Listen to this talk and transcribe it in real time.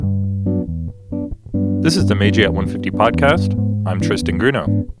This is the Meiji at 150 podcast. I'm Tristan Gruno.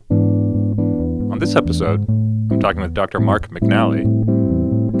 On this episode, I'm talking with Dr. Mark McNally,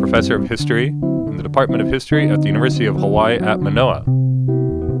 professor of history in the Department of History at the University of Hawaii at Manoa.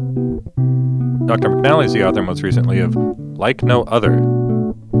 Dr. McNally is the author most recently of Like No Other,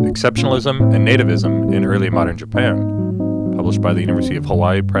 Exceptionalism and Nativism in Early Modern Japan, published by the University of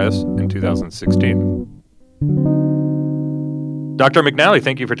Hawaii Press in 2016. Dr. McNally,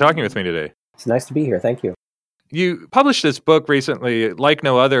 thank you for talking with me today. It's nice to be here. Thank you. You published this book recently, Like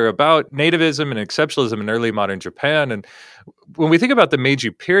No Other, about nativism and exceptionalism in early modern Japan. And when we think about the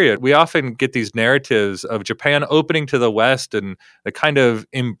Meiji period, we often get these narratives of Japan opening to the West and the kind of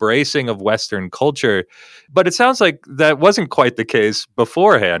embracing of Western culture. But it sounds like that wasn't quite the case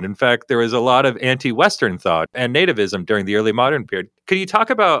beforehand. In fact, there was a lot of anti-Western thought and nativism during the early modern period. Could you talk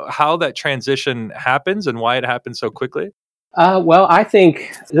about how that transition happens and why it happens so quickly? Well, I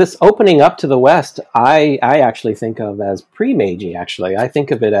think this opening up to the West, I actually think of as pre-Meiji, actually. I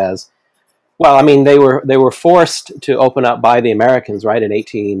think of it as, well, I mean, they were forced to open up by the Americans, right, in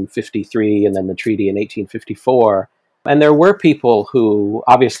 1853, and then the treaty in 1854. And there were people who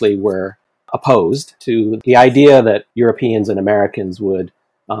obviously were opposed to the idea that Europeans and Americans would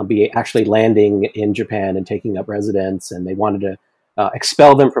be actually landing in Japan and taking up residence, and they wanted to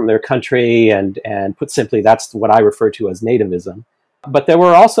expel them from their country, and put simply, that's what I refer to as nativism. But there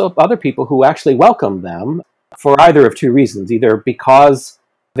were also other people who actually welcomed them for either of two reasons, either because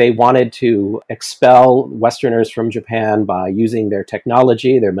they wanted to expel Westerners from Japan by using their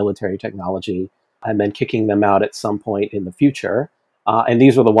technology, their military technology, and then kicking them out at some point in the future. And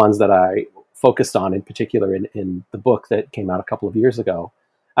these were the ones that I focused on in particular in the book that came out a couple of years ago.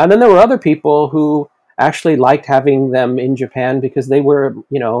 And then there were other people who actually liked having them in Japan because they were,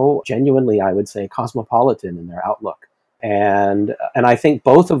 genuinely, I would say, cosmopolitan in their outlook. And I think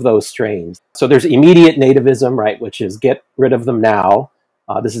both of those strains. So there's immediate nativism, right, which is get rid of them now.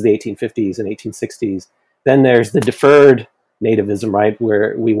 This is the 1850s and 1860s. Then there's the deferred nativism, right,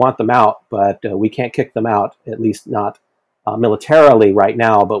 where we want them out, but we can't kick them out, at least not militarily right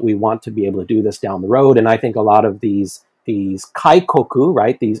now, but we want to be able to do this down the road. And I think a lot of these kaikoku,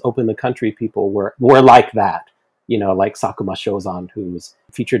 right, these open the country people were like that, like Sakuma Shozan, who was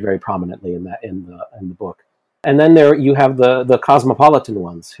featured very prominently in the book. And then there you have the cosmopolitan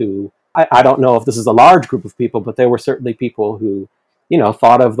ones who, I don't know if this is a large group of people, but there were certainly people who,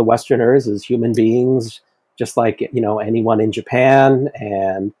 thought of the Westerners as human beings, just like, anyone in Japan.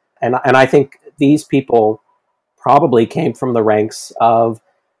 And I think these people probably came from the ranks of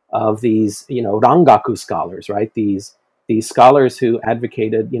these, rangaku scholars, right? These scholars who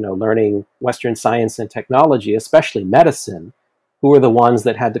advocated, learning Western science and technology, especially medicine, who were the ones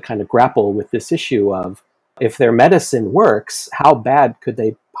that had to kind of grapple with this issue of, if their medicine works, how bad could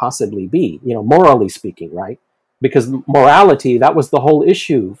they possibly be, morally speaking, right? Because morality, that was the whole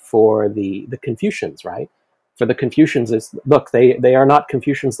issue for the Confucians, right? For the Confucians, is, look, they are not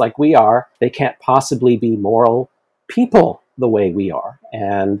Confucians like we are. They can't possibly be moral people the way we are.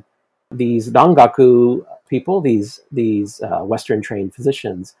 And these rangaku people, these Western trained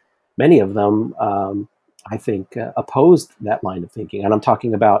physicians, many of them, I think, opposed that line of thinking. And I'm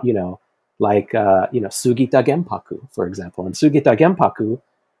talking about, Sugita Genpaku, for example. And Sugita Genpaku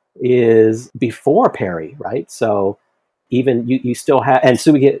is before Perry, right? So even you still have, and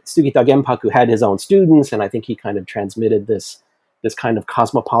Sugita Genpaku had his own students, and I think he kind of transmitted this kind of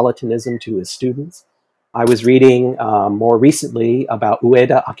cosmopolitanism to his students. I was reading more recently about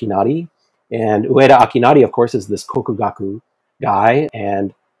Ueda Akinari. And Ueda Akinari, of course, is this Kokugaku guy.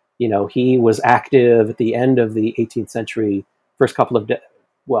 And, he was active at the end of the 18th century, first couple of,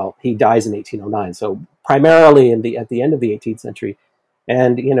 he dies in 1809. So primarily at the end of the 18th century.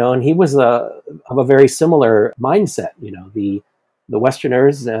 And, and he was of a very similar mindset. The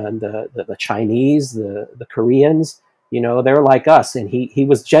Westerners and the Chinese, the Koreans, they're like us. And he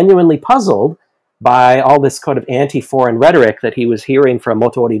was genuinely puzzled by all this kind of anti-foreign rhetoric that he was hearing from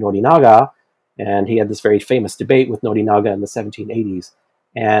Motoori Norinaga. And he had this very famous debate with Norinaga in the 1780s.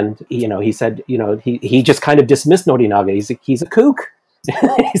 And, he said, he just kind of dismissed Norinaga. He's a kook.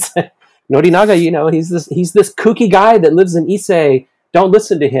 He said, Norinaga, he's this kooky guy that lives in Ise. Don't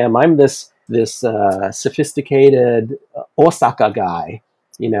listen to him. I'm this sophisticated Osaka guy,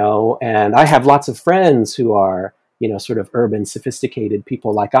 and I have lots of friends who are, sort of urban, sophisticated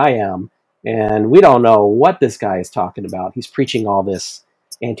people like I am. And we don't know what this guy is talking about. He's preaching all this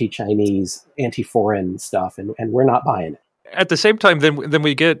anti-Chinese, anti-foreign stuff, and we're not buying it. At the same time, then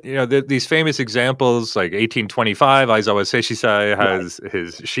we get these famous examples like 1825. Aizawa Seishisai has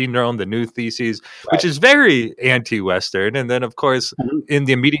his Shinron, the New Theses, which is very anti-Western. And then, of course, in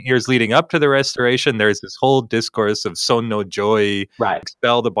the immediate years leading up to the Restoration, there's this whole discourse of Son no Joy,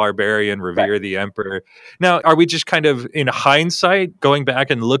 expel the barbarian, revere the emperor. Now, are we just kind of in hindsight going back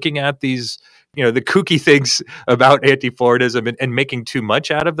and looking at these, the kooky things about anti-foreignism and making too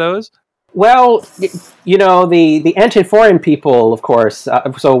much out of those? Well, the anti-foreign people, of course.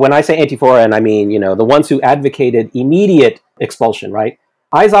 So when I say anti-foreign, I mean, the ones who advocated immediate expulsion, right?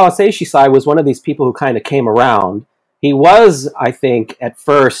 Aizawa Seishisai was one of these people who kind of came around. He was, I think, at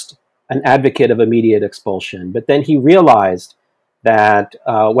first an advocate of immediate expulsion, but then he realized that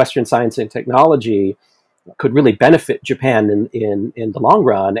Western science and technology could really benefit Japan in the long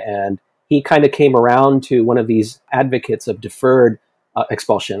run, and he kind of came around to one of these advocates of deferred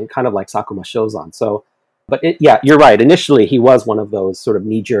expulsion, kind of like Sakuma Shozan. So, but you're right. Initially, he was one of those sort of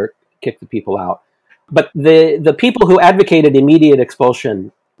knee-jerk, kick the people out. But the people who advocated immediate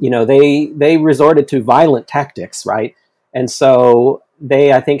expulsion, they resorted to violent tactics, right? And so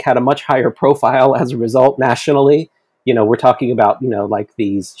they, I think, had a much higher profile as a result nationally. We're talking about, like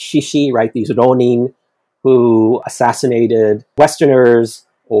these shishi, right? These ronin who assassinated Westerners,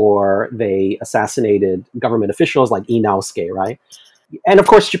 or they assassinated government officials like Inaosuke, right? And of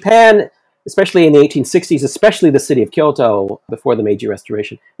course, Japan, especially in the 1860s, especially the city of Kyoto before the Meiji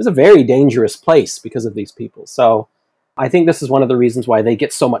Restoration, was a very dangerous place because of these people. So I think this is one of the reasons why they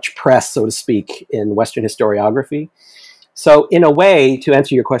get so much press, so to speak, in Western historiography. So in a way, to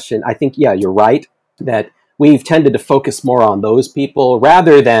answer your question, I think, you're right, that we've tended to focus more on those people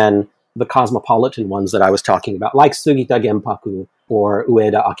rather than the cosmopolitan ones that I was talking about, like Sugita Genpaku or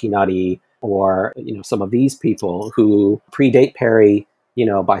Ueda Akinari, or some of these people who predate Perry,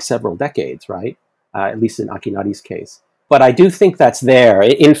 by several decades, right? At least in Akinari's case. But I do think that's there.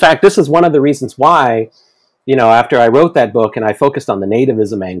 In fact, this is one of the reasons why, after I wrote that book and I focused on the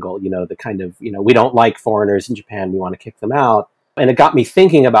nativism angle, the kind of, we don't like foreigners in Japan, we want to kick them out. And it got me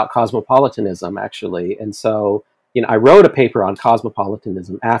thinking about cosmopolitanism, actually. And so, I wrote a paper on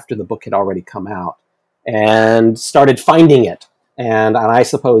cosmopolitanism after the book had already come out and started finding it. And I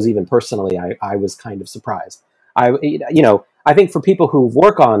suppose even personally, I was kind of surprised. I think for people who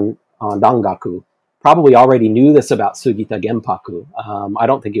work on Dangaku, probably already knew this about Sugita Genpaku. I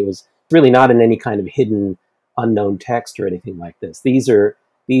don't think it was really not in any kind of hidden, unknown text or anything like this. These are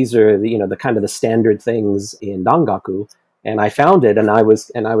the kind of the standard things in Dangaku. And I found it, and I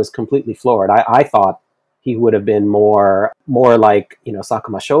was completely floored. I thought he would have been more like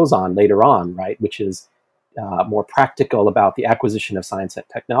Sakuma Shozan later on, right, which is more practical about the acquisition of science and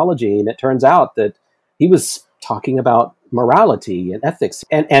technology. And it turns out that he was talking about morality and ethics,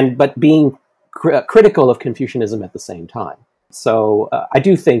 but being critical of Confucianism at the same time. So I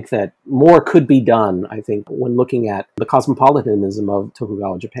do think that more could be done, I think, when looking at the cosmopolitanism of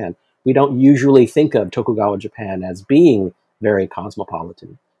Tokugawa Japan. We don't usually think of Tokugawa Japan as being very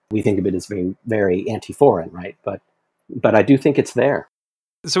cosmopolitan. We think of it as being very anti-foreign, right? But I do think it's there.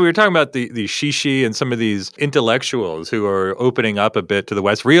 So we were talking about the shishi and some of these intellectuals who are opening up a bit to the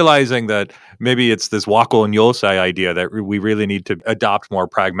West, realizing that maybe it's this wako and yosai idea that we really need to adopt more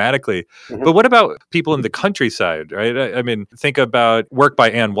pragmatically. Mm-hmm. But what about people in the countryside, right? I mean, think about work by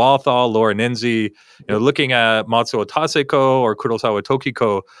Anne Walthall, Laura Ninzi, looking at Matsuo Taseko or Kurosawa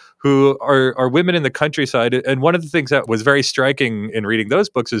Tokiko, who are women in the countryside. And one of the things that was very striking in reading those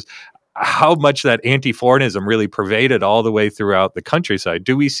books is how much that anti-foreignism really pervaded all the way throughout the countryside.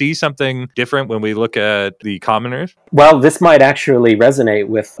 Do we see something different when we look at the commoners? Well, this might actually resonate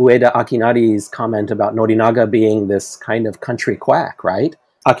with Ueda Akinari's comment about Norinaga being this kind of country quack, right?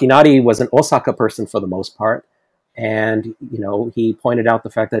 Akinari was an Osaka person for the most part. And, he pointed out the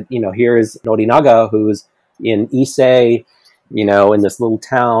fact that, here is Norinaga, who's in Ise, in this little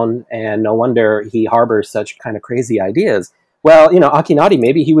town, and no wonder he harbors such kind of crazy ideas. Well, Akinari,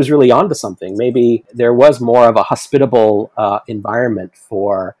 maybe he was really onto something. Maybe there was more of a hospitable environment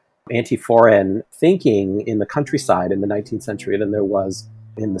for anti-foreign thinking in the countryside in the 19th century than there was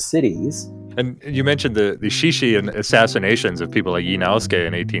in the cities. And you mentioned the shishi and assassinations of people like Inaosuke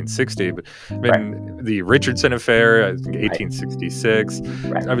in 1860, but the Richardson affair, I think 1866.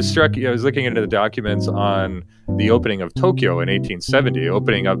 Right. I was struck, I was looking into the documents on the opening of Tokyo in 1870,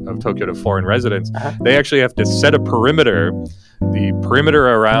 opening up of Tokyo to foreign residents. Uh-huh. They actually have to set a perimeter, the perimeter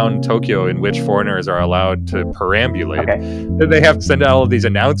around Tokyo in which foreigners are allowed to perambulate. Okay. Then they have to send all of these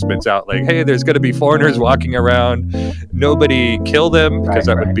announcements out like, hey, there's going to be foreigners walking around. Nobody kill them, because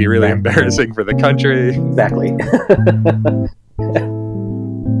that would be really embarrassing for the country. Exactly.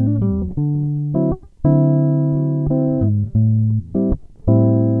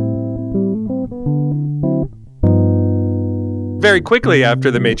 very quickly after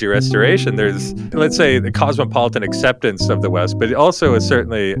the Meiji Restoration, there's, let's say, the cosmopolitan acceptance of the West, but also is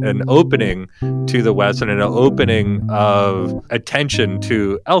certainly an opening to the West and an opening of attention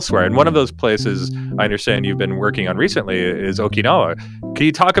to elsewhere. And one of those places I understand you've been working on recently is Okinawa. Can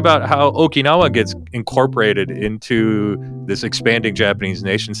you talk about how Okinawa gets incorporated into this expanding Japanese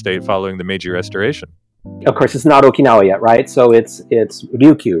nation state following the Meiji Restoration? Of course, it's not Okinawa yet, right? So it's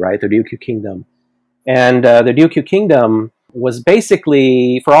Ryūkyū, right? The Ryūkyū Kingdom. And the Ryūkyū Kingdom was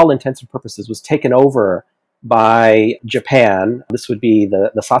basically, for all intents and purposes, was taken over by Japan. This would be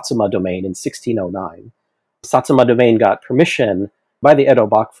the Satsuma domain in 1609. Satsuma domain got permission by the Edo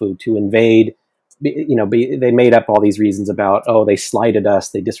Bakufu to invade. They made up all these reasons about, they slighted us,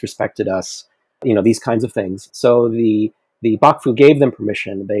 they disrespected us, these kinds of things. So the Bakufu gave them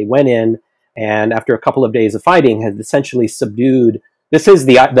permission. They went in, and after a couple of days of fighting, had essentially subdued. This is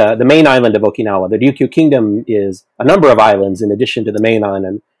the main island of Okinawa. The Ryūkyū Kingdom is a number of islands in addition to the main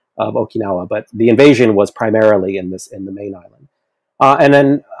island of Okinawa, but the invasion was primarily in the main island. And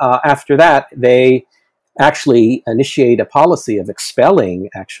then after that, they actually initiate a policy of expelling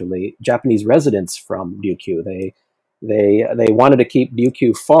Japanese residents from Ryūkyū. They wanted to keep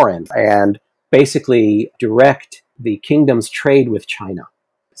Ryūkyū foreign and basically direct the kingdom's trade with China.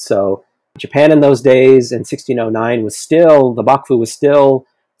 So Japan in those days, in 1609, the Bakufu was still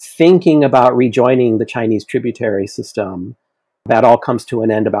thinking about rejoining the Chinese tributary system. That all comes to an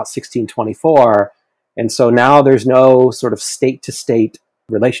end about 1624. And so now there's no sort of state-to-state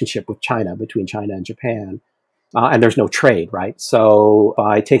relationship with China, between China and Japan. And there's no trade, right? So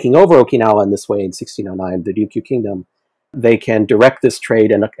by taking over Okinawa in this way in 1609, the Ryūkyū Kingdom, they can direct this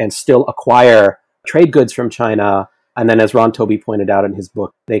trade and still acquire trade goods from China. And then, as Ron Toby pointed out in his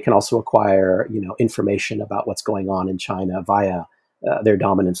book, they can also acquire, information about what's going on in China via their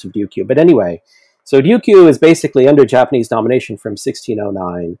dominance of Ryūkyū. But anyway, so Ryūkyū is basically under Japanese domination from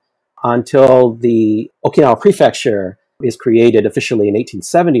 1609 until the Okinawa prefecture is created officially in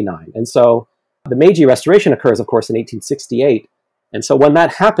 1879. And so the Meiji Restoration occurs, of course, in 1868. And so when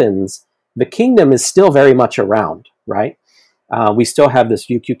that happens, the kingdom is still very much around, right? We still have this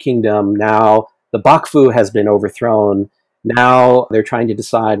Ryūkyū Kingdom. Now the Bakufu has been overthrown. Now they're trying to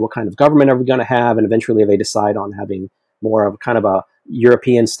decide what kind of government are we going to have, and eventually they decide on having more of kind of a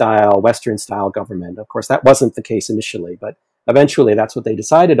European-style, Western-style government. Of course, that wasn't the case initially, but eventually that's what they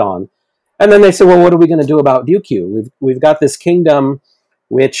decided on. And then they said, well, what are we going to do about Ryūkyū? We've got this kingdom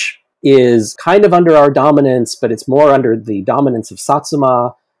which is kind of under our dominance, but it's more under the dominance of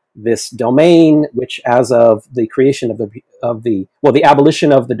Satsuma, this domain, which as of the creation of the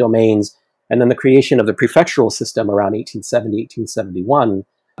abolition of the domains, and then the creation of the prefectural system around 1870, 1871,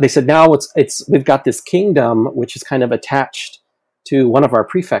 they said, now we've got this kingdom which is kind of attached to one of our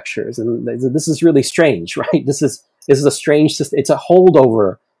prefectures. And this is really strange, right? This is a strange system. It's a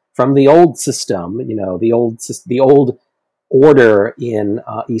holdover from the old system, the old order in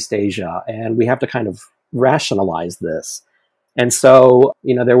East Asia. And we have to kind of rationalize this. And so,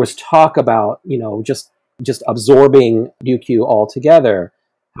 there was talk about, just absorbing Ryūkyū altogether.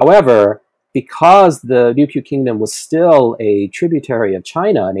 However, because the Ryūkyū Kingdom was still a tributary of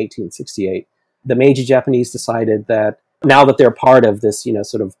China in 1868, the Meiji Japanese decided that now that they're part of this,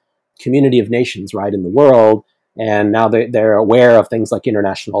 sort of community of nations, right, in the world, and now they're aware of things like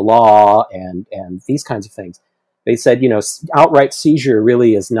international law and these kinds of things, they said, outright seizure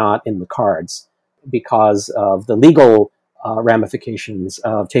really is not in the cards because of the legal ramifications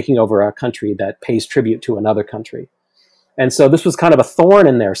of taking over a country that pays tribute to another country. And so this was kind of a thorn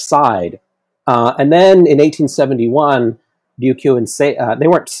in their side. And then in 1871, Ryūkyū and they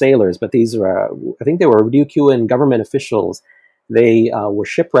weren't sailors, but I think they were Ryūkyū government officials. They were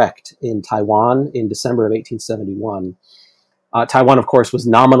shipwrecked in Taiwan in December of 1871. Taiwan, of course, was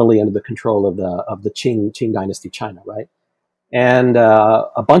nominally under the control of the Qing dynasty China, right? And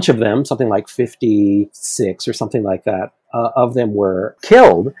a bunch of them, something like 56 or something like that, of them were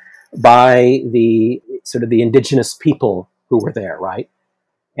killed by the sort of the indigenous people who were there, right?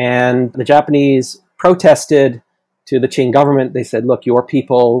 And the Japanese protested to the Qing government. They said, look, your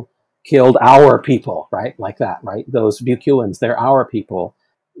people killed our people, right? Like that, right? Those Ryūkyūans, they're our people.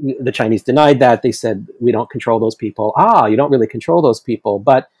 The Chinese denied that. They said, we don't control those people. You don't really control those people,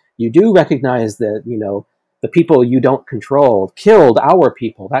 but you do recognize that, the people you don't control killed our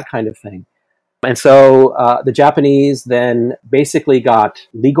people, that kind of thing. And so the Japanese then basically got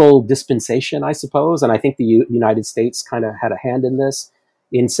legal dispensation, I suppose, and I think the United States kind of had a hand in this,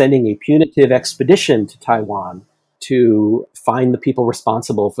 in sending a punitive expedition to Taiwan to find the people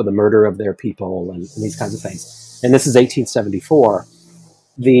responsible for the murder of their people and these kinds of things. And this is 1874.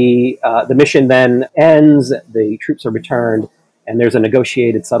 The mission then ends, the troops are returned, And there's a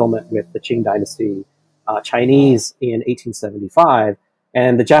negotiated settlement with the Qing dynasty Chinese in 1875.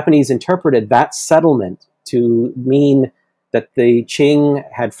 And the Japanese interpreted that settlement to mean that the Qing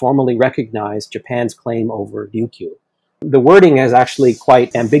had formally recognized Japan's claim over Ryūkyū. The wording is actually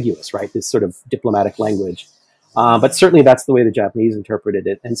quite ambiguous, right? This sort of diplomatic language. But certainly that's the way the Japanese interpreted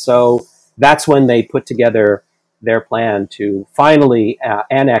it. And so that's when they put together their plan to finally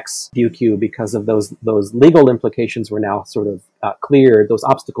annex Ryūkyū, because of those legal implications were now sort of cleared. Those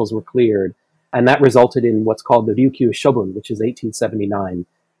obstacles were cleared. And that resulted in what's called the Ryūkyū Shogun, which is 1879.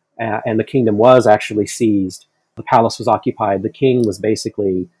 And the kingdom was actually seized. The palace was occupied. The king was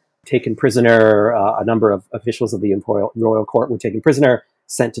basically taken prisoner. A number of officials of the royal court were taken prisoner,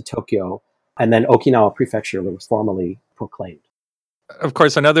 sent to Tokyo. And then Okinawa Prefecture was formally proclaimed. Of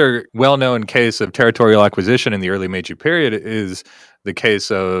course, another well-known case of territorial acquisition in the early Meiji period is the case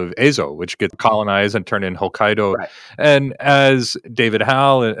of Ezo, which gets colonized and turned in Hokkaido. Right. And as David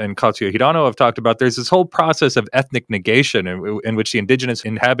Howell and Katsuya Hirano have talked about, there's this whole process of ethnic negation in which the indigenous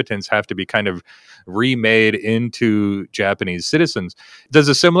inhabitants have to be kind of remade into Japanese citizens. Does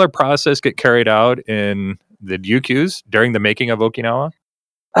a similar process get carried out in the Ryūkyūs during the making of Okinawa?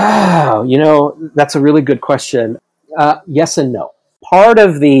 That's a really good question. Yes and no. Part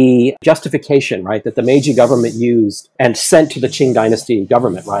of the justification, right, that the Meiji government used and sent to the Qing dynasty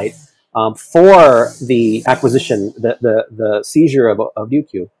government, right, for the acquisition, the seizure of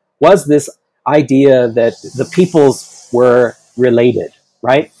Ryūkyū, was this idea that the peoples were related,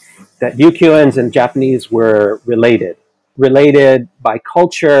 right? That Ryūkyuans and Japanese were related by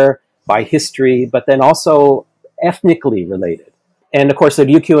culture, by history, but then also ethnically related. And of course, the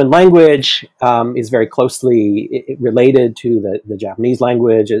Ryūkyūan language is very closely related to the Japanese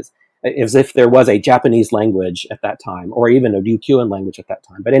language, as if there was a Japanese language at that time, or even a Ryūkyūan language at that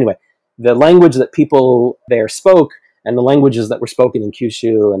time. But anyway, the language that people there spoke and the languages that were spoken in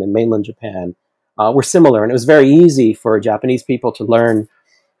Kyushu and in mainland Japan were similar. And it was very easy for Japanese people to learn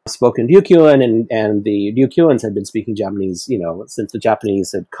spoken Ryūkyūan, and the Ryūkyuans had been speaking Japanese, since the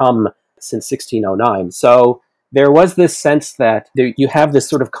Japanese had come since 1609. So there was this sense that you have this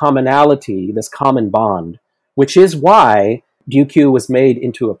sort of commonality, this common bond, which is why Ryūkyū was made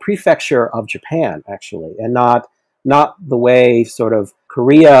into a prefecture of Japan, actually, and not the way sort of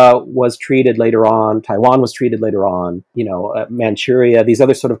Korea was treated later on, Taiwan was treated later on, Manchuria, these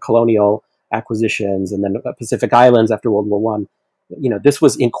other sort of colonial acquisitions, and then Pacific Islands after World War I. This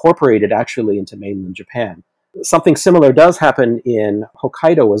was incorporated actually into mainland Japan. Something similar does happen in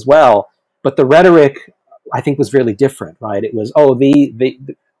Hokkaido as well, but the rhetoric, I think, was really different, right? It was,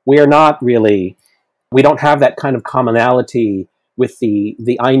 we are not really, we don't have that kind of commonality with the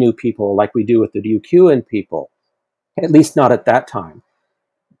Ainu people like we do with the Ryūkyuan people, at least not at that time.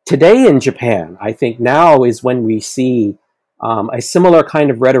 Today in Japan, I think now is when we see a similar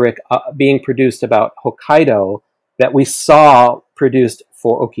kind of rhetoric being produced about Hokkaido that we saw produced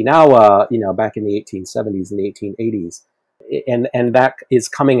for Okinawa, back in the 1870s and the 1880s. And that is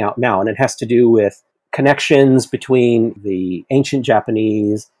coming out now, and it has to do with connections between the ancient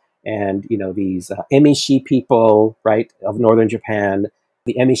Japanese and, these Emishi people, right, of northern Japan,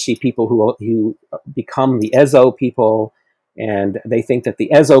 the Emishi people who become the Ezo people, and they think that the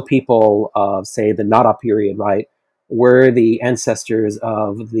Ezo people of, say, the Nara period, right, were the ancestors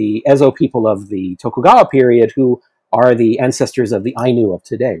of the Ezo people of the Tokugawa period, who are the ancestors of the Ainu of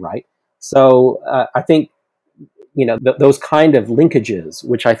today, right? So I think those kind of linkages,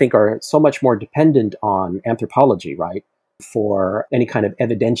 which I think are so much more dependent on anthropology, right, for any kind of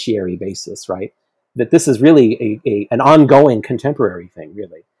evidentiary basis, right, that this is really an ongoing contemporary thing,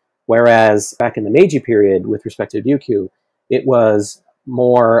 really. Whereas back in the Meiji period, with respect to Ryūkyū, it was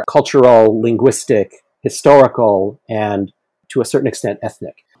more cultural, linguistic, historical, and to a certain extent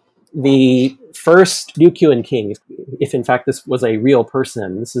ethnic. The first Ryūkyuan king, if in fact this was a real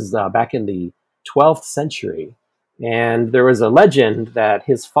person, this is back in the 12th century, and there was a legend that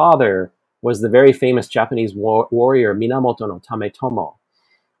his father was the very famous Japanese warrior Minamoto no Tametomo.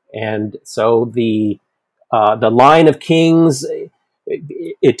 And so the line of kings,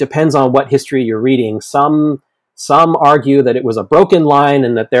 it depends on what history you're reading. Some argue that it was a broken line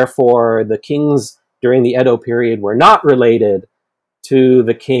and that therefore the kings during the Edo period were not related to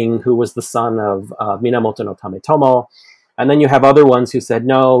the king who was the son of Minamoto no Tametomo. And then you have other ones who said,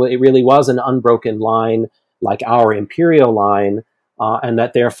 no, it really was an unbroken line, like our imperial line, and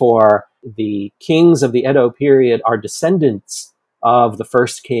that therefore the kings of the Edo period are descendants of the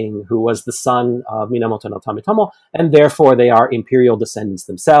first king who was the son of Minamoto no Tametomo, and therefore they are imperial descendants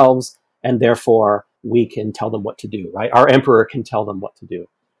themselves, and therefore we can tell them what to do, right? Our emperor can tell them what to do.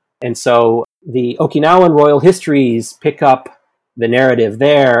 And so the Okinawan royal histories pick up the narrative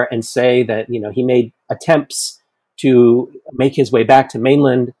there and say that, he made attempts to make his way back to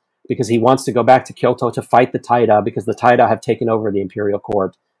mainland because he wants to go back to Kyoto to fight the Taira because the Taira have taken over the imperial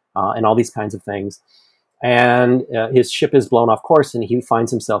court and all these kinds of things. And his ship is blown off course and he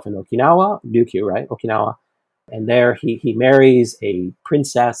finds himself in Okinawa, Ryūkyū, right? Okinawa. And there he marries a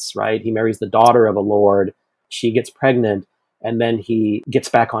princess, right? He marries the daughter of a lord. She gets pregnant. And then he gets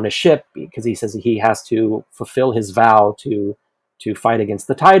back on a ship because he says he has to fulfill his vow to fight against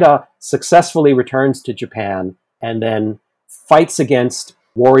the Taira, successfully returns to Japan, and then fights against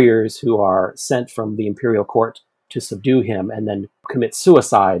warriors who are sent from the imperial court to subdue him, and then commits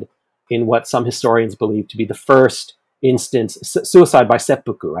suicide in what some historians believe to be the first instance, suicide by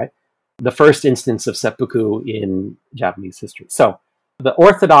seppuku, right? The first instance of seppuku in Japanese history. So the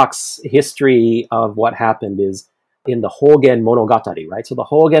orthodox history of what happened is in the Hogen Monogatari, right? So the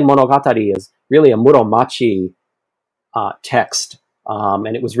Hogen Monogatari is really a Muromachi text.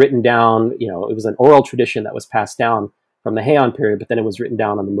 And it was written down, it was an oral tradition that was passed down from the Heian period, but then it was written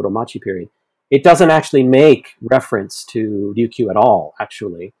down on the Muromachi period. It doesn't actually make reference to Ryūkyū at all,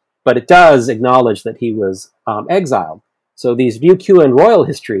 actually, but it does acknowledge that he was exiled. So these Ryūkyūan royal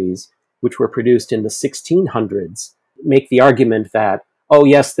histories, which were produced in the 1600s, make the argument that, oh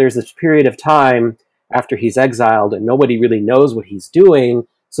yes, there's this period of time after he's exiled and nobody really knows what he's doing.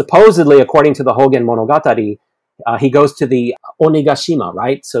 Supposedly, according to the Hogen Monogatari, he goes to the Onigashima,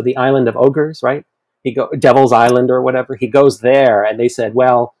 right? So the island of ogres, right? Devil's Island or whatever. He goes there and they said,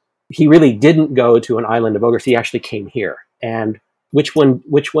 well, he really didn't go to an island of ogres. He actually came here. And which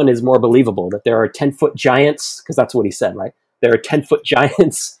one is more believable? That there are 10-foot giants, because that's what he said, right? There are 10-foot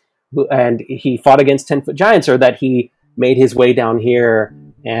giants and he fought against 10-foot giants, or that he made his way down here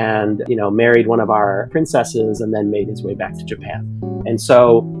and married one of our princesses and then made his way back to Japan. And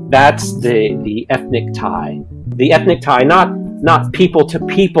so that's the ethnic tie. The ethnic tie, not people to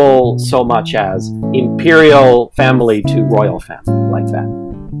people so much as imperial family to royal family, like that.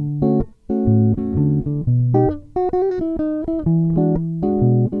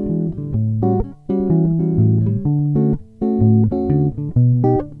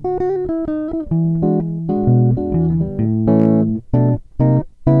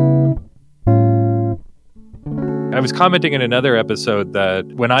 I was commenting in another episode that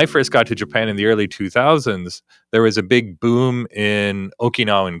when I first got to Japan in the early 2000s, there was a big boom in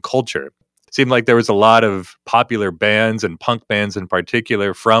Okinawan culture. It seemed like there was a lot of popular bands and punk bands in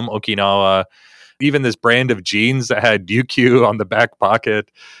particular from Okinawa, even this brand of jeans that had Ryūkyū on the back pocket.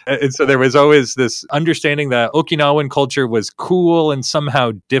 And so there was always this understanding that Okinawan culture was cool and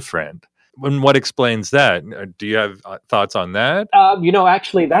somehow different. And what explains that? Do you have thoughts on that?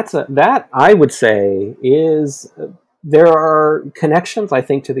 Actually, that I would say is there are connections, I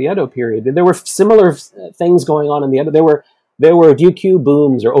think, to the Edo period. There were similar things going on in the Edo. There were Ryūkyū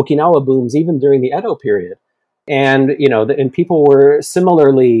booms or Okinawa booms even during the Edo period, and and people were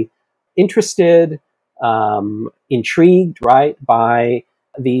similarly interested, intrigued, right, by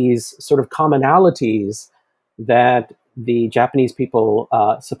these sort of commonalities that the Japanese people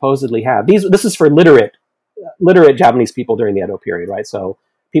supposedly have. This is for literate Japanese people during the Edo period, right? So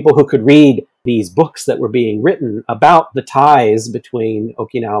people who could read these books that were being written about the ties between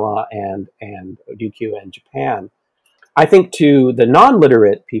Okinawa and Ryūkyū and Japan. I think to the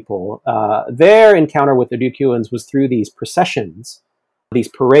non-literate people, their encounter with the Ryūkyūans was through these processions, these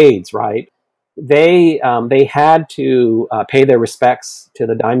parades, right? They had to pay their respects to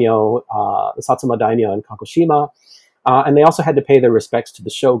the daimyo, the Satsuma daimyo in Kagoshima, and they also had to pay their respects to the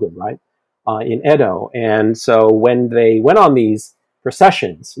shogun, right, in Edo. And so when they went on these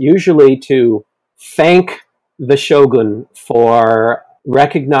processions, usually to thank the shogun for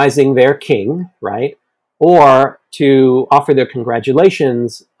recognizing their king, right, or to offer their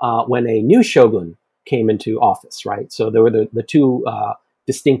congratulations when a new shogun came into office, right? So there were the two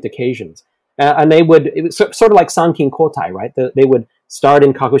distinct occasions. And it was sort of like Sankin Kotai, right? They would start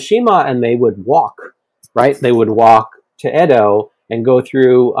in Kagoshima and they would walk, right? They would walk to Edo and go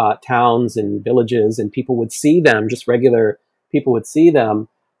through towns and villages, and people would see them, just regular people would see them.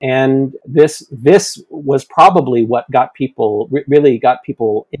 And this was probably what really got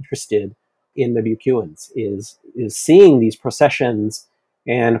people interested in the Ryūkyūans, is seeing these processions.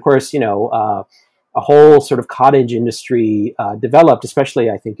 And of course, a whole sort of cottage industry developed, especially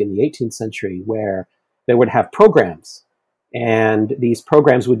I think in the 18th century, where they would have programs, and these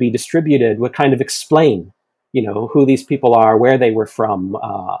programs would be distributed, would kind of explain, who these people are, where they were from,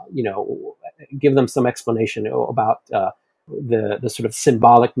 give them some explanation about the sort of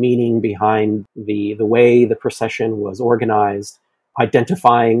symbolic meaning behind the way the procession was organized.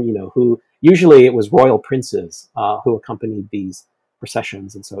 identifying, who, usually it was royal princes who accompanied these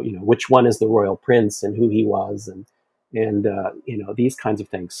processions. And so, which one is the royal prince and who he was, and these kinds of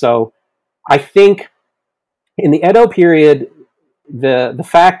things. So I think in the Edo period, the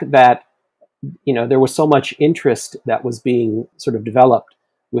fact that there was so much interest that was being sort of developed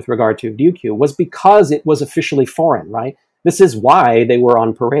with regard to Ryūkyū was because it was officially foreign, right? This is why they were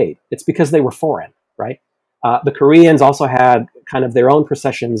on parade. It's because they were foreign, right? The Koreans also had kind of their own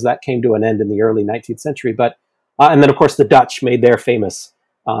processions that came to an end in the early 19th century, but and then of course the Dutch made their famous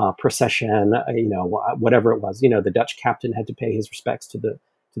procession. Whatever it was, the Dutch captain had to pay his respects to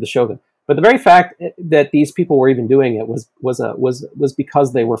the shogun. But the very fact that these people were even doing it was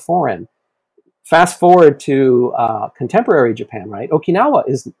because they were foreign. Fast forward to contemporary Japan, right? Okinawa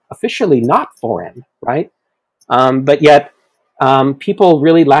is officially not foreign, right? But yet people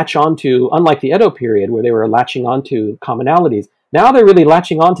really latch onto, unlike the Edo period where they were latching onto commonalities, now they're really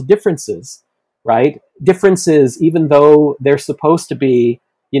latching onto differences, right? Differences, even though they're supposed to be,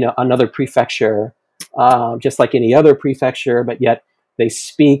 another prefecture, just like any other prefecture, but yet they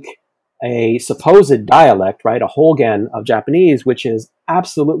speak a supposed dialect, right? A Hogen of Japanese, which is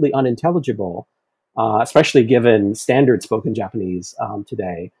absolutely unintelligible, especially given standard spoken Japanese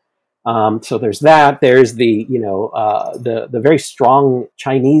today. So there's that. There's the the very strong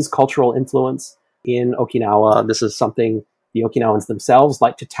Chinese cultural influence in Okinawa. This is something the Okinawans themselves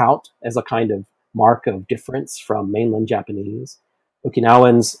like to tout as a kind of mark of difference from mainland Japanese.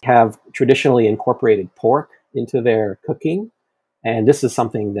 Okinawans have traditionally incorporated pork into their cooking, and this is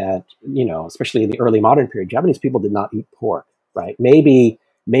something that especially in the early modern period, Japanese people did not eat pork. Right? Maybe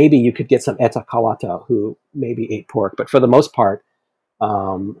you could get some eta kawata who maybe ate pork, but for the most part,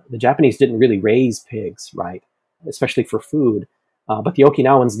 the Japanese didn't really raise pigs, right? Especially for food, but the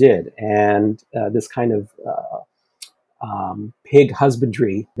Okinawans did, and this kind of pig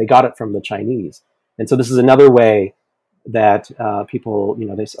husbandry, they got it from the Chinese. And so this is another way that people,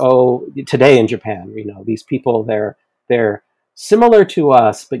 they say, today in Japan, these people, they're similar to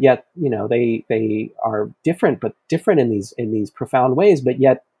us, but yet, they are different, but different in these profound ways. But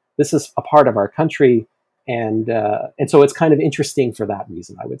yet, this is a part of our country, and so it's kind of interesting for that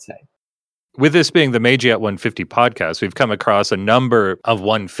reason, I would say. With this being the Meiji at 150 podcast, we've come across a number of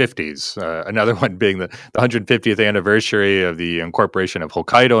 150s, another one being the 150th anniversary of the incorporation of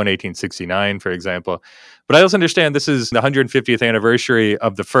Hokkaido in 1869, for example. But I also understand this is the 150th anniversary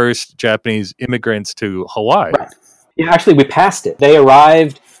of the first Japanese immigrants to Hawaii. Right. Yeah, actually, we passed it. They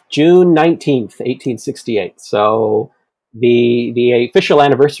arrived June 19th, 1868. So the official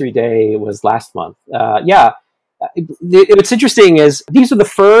anniversary day was last month. What's interesting is these are the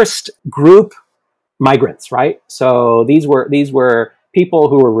first group migrants, right? So these were people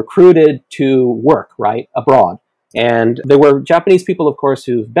who were recruited to work, right, abroad. And there were Japanese people, of course,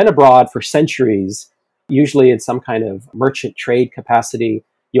 who've been abroad for centuries, usually in some kind of merchant trade capacity.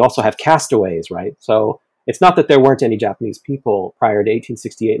 You also have castaways, right? So it's not that there weren't any Japanese people prior to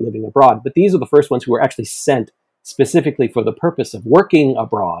 1868 living abroad, but these are the first ones who were actually sent specifically for the purpose of working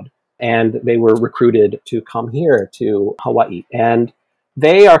abroad. And they were recruited to come here to Hawaii. And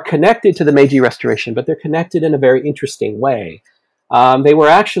they are connected to the Meiji Restoration, but they're connected in a very interesting way. They were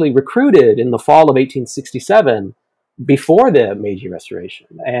actually recruited in the fall of 1867 before the Meiji Restoration.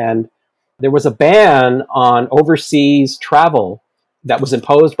 And there was a ban on overseas travel that was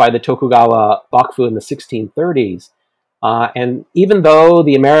imposed by the Tokugawa Bakufu in the 1630s. And even though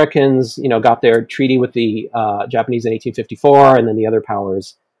the Americans, got their treaty with the Japanese in 1854, and then the other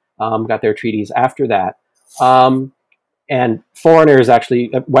powers got their treaties after that. And foreigners,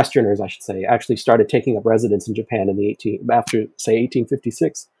 Westerners, I should say, actually started taking up residence in Japan after, say,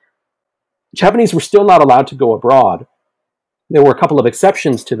 1856. Japanese were still not allowed to go abroad. There were a couple of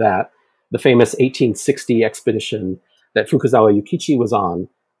exceptions to that. The famous 1860 expedition that Fukuzawa Yukichi was on,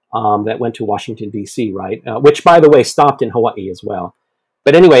 that went to Washington, D.C., right? Which, by the way, stopped in Hawaii as well.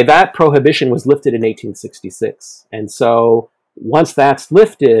 But anyway, that prohibition was lifted in 1866. And so once that's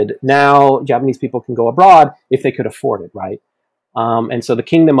lifted, now Japanese people can go abroad if they could afford it, right? And so the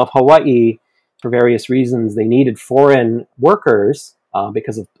Kingdom of Hawaii, for various reasons, they needed foreign workers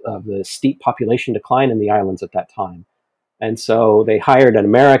because of the steep population decline in the islands at that time. And so they hired an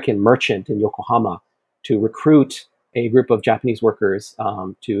American merchant in Yokohama to recruit a group of Japanese workers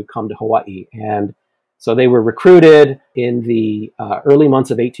to come to Hawaii. And so they were recruited in the early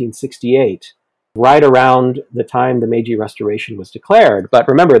months of 1868, right around the time the Meiji Restoration was declared. But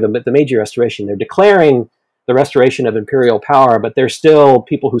remember, the Meiji Restoration, they're declaring the restoration of imperial power, but they're still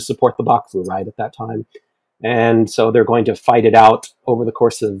people who support the Bakufu, right, at that time. And so they're going to fight it out over the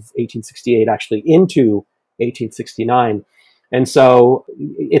course of 1868, actually into 1869. And so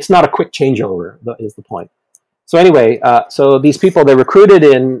it's not a quick changeover, is the point. So anyway, so these people, they're recruited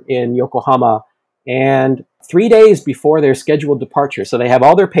in Yokohama, and 3 days before their scheduled departure, so they have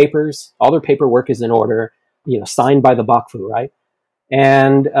all their papers, all their paperwork is in order, signed by the Bakufu, right?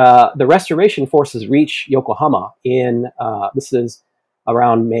 And the restoration forces reach Yokohama this is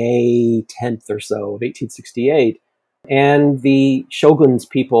around May 10th or so of 1868, and the shogun's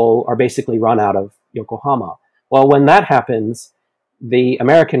people are basically run out of Yokohama. Well, when that happens, the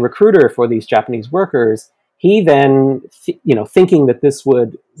American recruiter for these Japanese workers, he then, thinking that this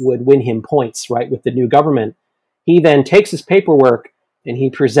would win him points, right, with the new government, he then takes his paperwork and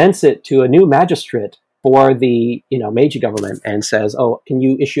he presents it to a new magistrate for the, Meiji government and says, "Oh, can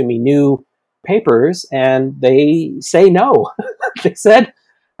you issue me new papers?" And they say no. They said,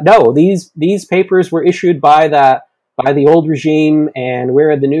 "No, these papers were issued by the old regime, and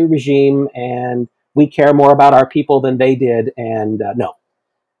we're the new regime, and we care more about our people than they did, and no."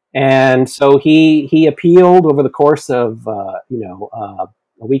 And so he appealed over the course of a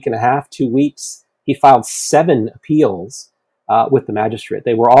week and a half, 2 weeks. He filed 7 appeals with the magistrate.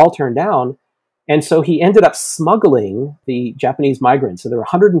 They were all turned down, and so he ended up smuggling the Japanese migrants. So there were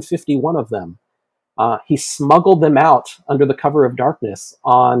 151 of them. He smuggled them out under the cover of darkness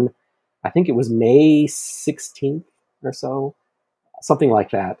on, I think it was May 16th or so, something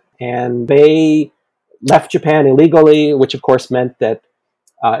like that. And they left Japan illegally, which of course meant that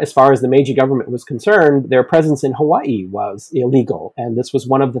as far as the Meiji government was concerned, their presence in Hawaii was illegal. And this was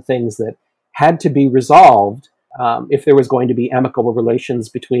one of the things that had to be resolved if there was going to be amicable relations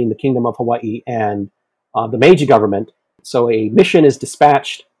between the Kingdom of Hawaii and the Meiji government. So a mission is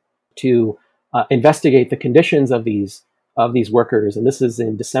dispatched to investigate the conditions of these workers, and this is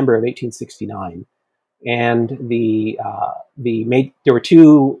in December of 1869. And there were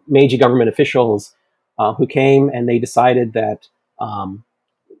 2 Meiji government officials who came, and they decided that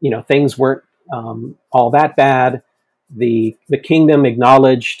things weren't all that bad. The kingdom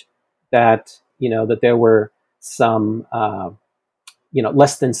acknowledged that that there were some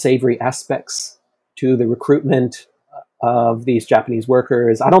less than savory aspects to the recruitment of these Japanese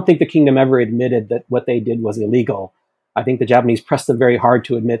workers. I don't think the kingdom ever admitted that what they did was illegal. I think the Japanese pressed them very hard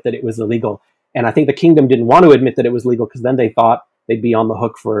to admit that it was illegal. And I think the kingdom didn't want to admit that it was legal because then they thought they'd be on the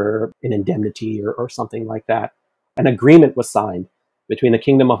hook for an indemnity or something like that. An agreement was signed between the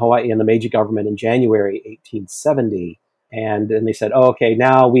Kingdom of Hawaii and the Meiji government in January 1870. And then they said, "Oh, okay,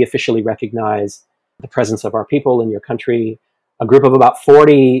 now we officially recognize the presence of our people in your country." A group of about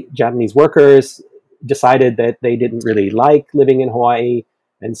 40 Japanese workers decided that they didn't really like living in Hawaii,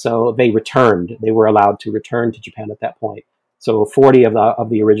 and so they returned. They were allowed to return to Japan at that point. So 40 of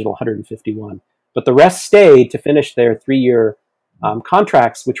the original 151. But the rest stayed to finish their 3-year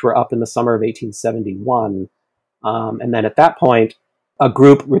contracts, which were up in the summer of 1871. And then at that point, a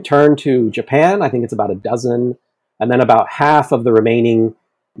group returned to Japan. I think it's about a dozen. And then about half of the remaining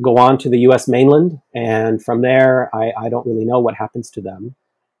go on to the U.S. mainland. And from there, I don't really know what happens to them.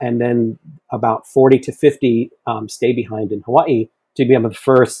 And then about 40 to 50 stay behind in Hawaii to become the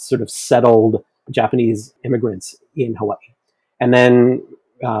first sort of settled Japanese immigrants in Hawaii. And then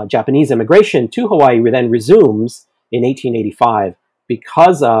Japanese immigration to Hawaii then resumes in 1885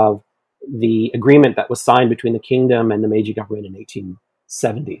 because of the agreement that was signed between the kingdom and the Meiji government in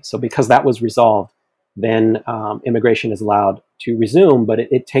 1870. So because that was resolved, then immigration is allowed to resume, but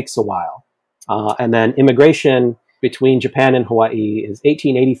it takes a while. And then immigration between Japan and Hawaii is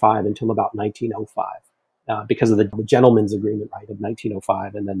 1885 until about 1905 because of the gentleman's agreement, right, of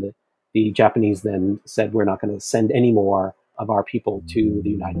 1905. And then the Japanese then said, we're not going to send any more of our people to the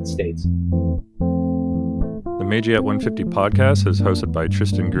United States. The Meiji at 150 podcast is hosted by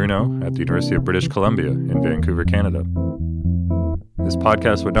Tristan Grunow at the University of British Columbia in Vancouver, Canada. This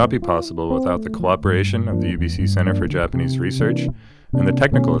podcast would not be possible without the cooperation of the UBC Center for Japanese Research and the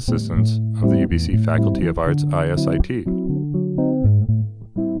technical assistance of the UBC Faculty of Arts ISIT.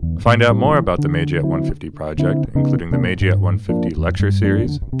 Find out more about the Meiji at 150 project, including the Meiji at 150 lecture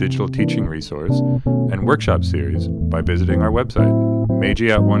series, digital teaching resource, and workshop series by visiting our website,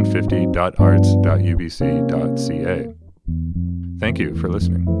 meiji150.arts.ubc.ca. Thank you for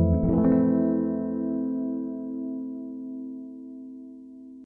listening.